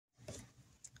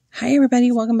Hi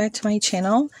everybody, welcome back to my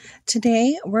channel.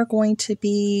 Today we're going to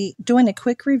be doing a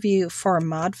quick review for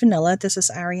Mod Vanilla. This is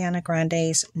Ariana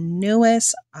Grande's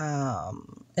newest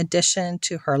addition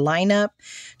to her lineup.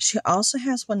 She also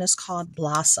has one that's called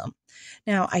Blossom.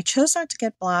 Now I chose not to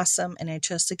get Blossom and I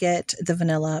chose to get the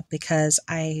vanilla because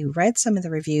I read some of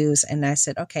the reviews and I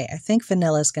said, okay, I think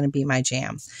vanilla is going to be my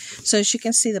jam. So as you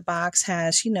can see, the box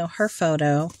has, her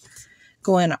photo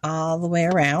going all the way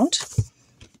around.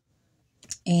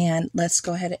 And let's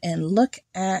go ahead and look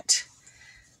at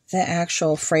the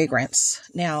actual fragrance.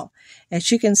 Now,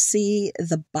 as you can see,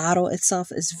 the bottle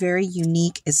itself is very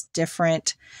unique. It's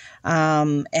different.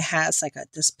 It has like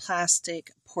this plastic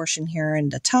portion here in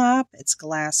the top. It's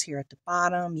glass here at the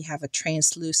bottom. You have a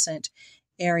translucent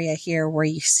area here where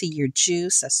you see your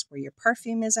juice. That's where your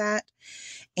perfume is at.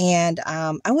 And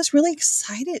I was really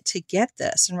excited to get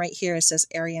this. And right here, it says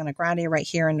Ariana Grande right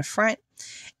here in the front.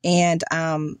 And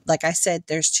like I said,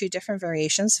 there's two different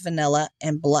variations, vanilla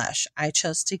and blush. I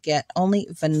chose to get only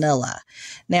vanilla.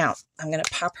 Now, I'm going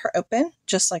to pop her open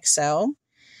just like so.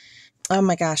 Oh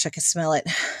my gosh, I can smell it.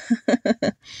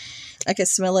 I can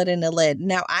smell it in the lid.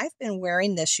 Now, I've been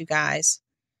wearing this, you guys.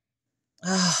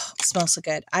 Oh, it smells so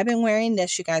good. I've been wearing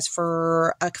this, you guys,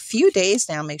 for a few days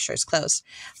now. Make sure it's closed.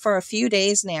 For a few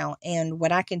days now. And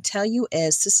what I can tell you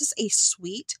is this is a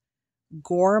sweet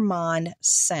gourmand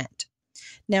scent.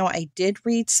 Now, I did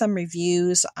read some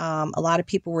reviews. A lot of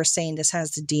people were saying this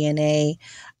has the DNA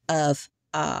of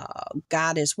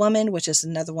God is Woman, which is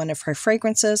another one of her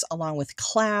fragrances, along with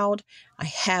Cloud. I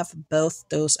have both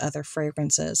those other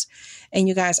fragrances. And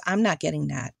you guys, I'm not getting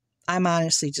that. I'm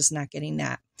honestly just not getting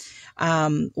that.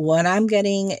 What I'm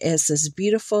getting is this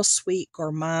beautiful, sweet,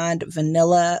 gourmand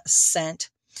vanilla scent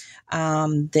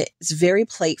that is very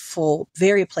playful,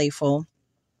 very playful.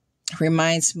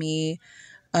 Reminds me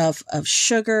of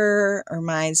sugar,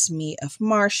 reminds me of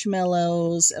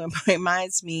marshmallows. It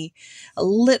reminds me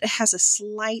it has a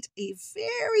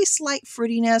very slight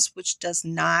fruitiness, which does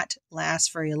not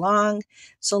last very long.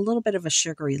 So a little bit of a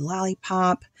sugary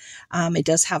lollipop. It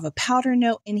does have a powder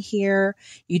note in here.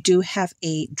 You do have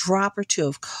a drop or two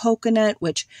of coconut,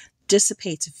 which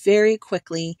dissipates very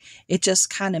quickly. It just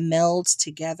kind of melds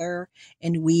together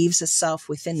and weaves itself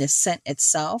within the scent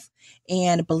itself.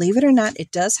 And believe it or not,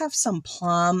 it does have some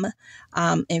plum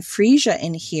and freesia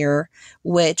in here,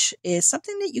 which is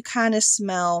something that you kind of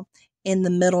smell in the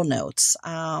middle notes.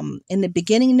 In the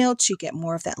beginning notes, you get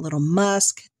more of that little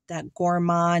musk, that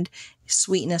gourmand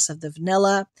sweetness of the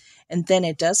vanilla. And then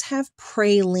it does have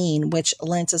praline, which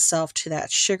lends itself to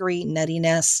that sugary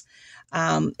nuttiness.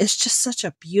 It's just such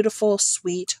a beautiful,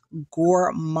 sweet,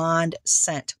 gourmand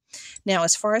scent. Now,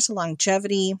 as far as the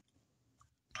longevity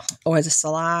or the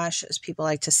sillage, as people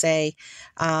like to say,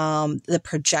 the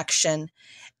projection,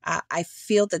 I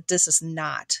feel that this is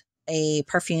not a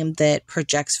perfume that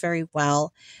projects very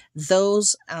well.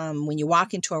 Those, when you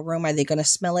walk into a room, are they going to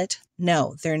smell it?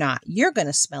 No, they're not. You're going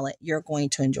to smell it. You're going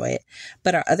to enjoy it.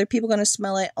 But are other people going to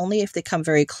smell it? Only if they come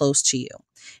very close to you.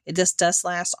 It just does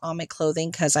last on my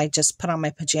clothing because I just put on my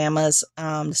pajamas,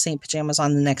 the same pajamas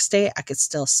on the next day. I could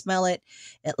still smell it.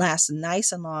 It lasts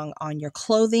nice and long on your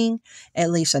clothing. It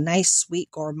leaves a nice, sweet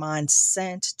gourmand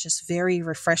scent, just very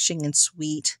refreshing and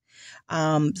sweet.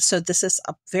 So this is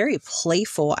a very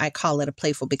playful, I call it a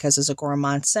playful because it's a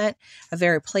gourmand scent, a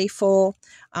very playful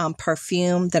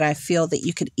perfume that I feel that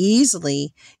you could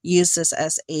easily use this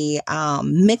as a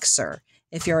mixer.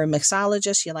 If you're a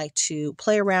mixologist, you like to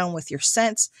play around with your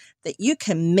scents, that you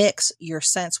can mix your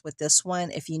scents with this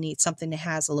one. If you need something that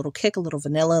has a little kick, a little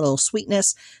vanilla, a little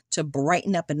sweetness to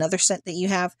brighten up another scent that you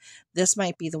have, this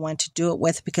might be the one to do it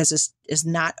with because it's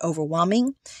not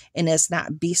overwhelming and it's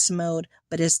not beast mode,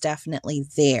 but it's definitely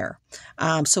there.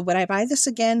 So would I buy this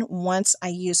again once I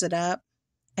use it up?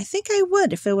 I think I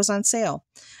would if it was on sale,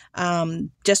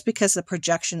 just because the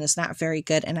projection is not very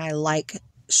good and I like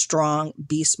strong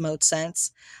beast mode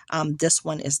scents. This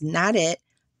one is not it,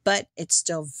 but it's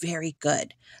still very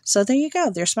good. So there you go.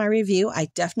 There's my review. I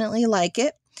definitely like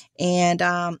it and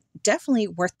definitely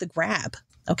worth the grab.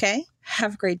 Okay.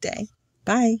 Have a great day.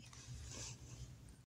 Bye.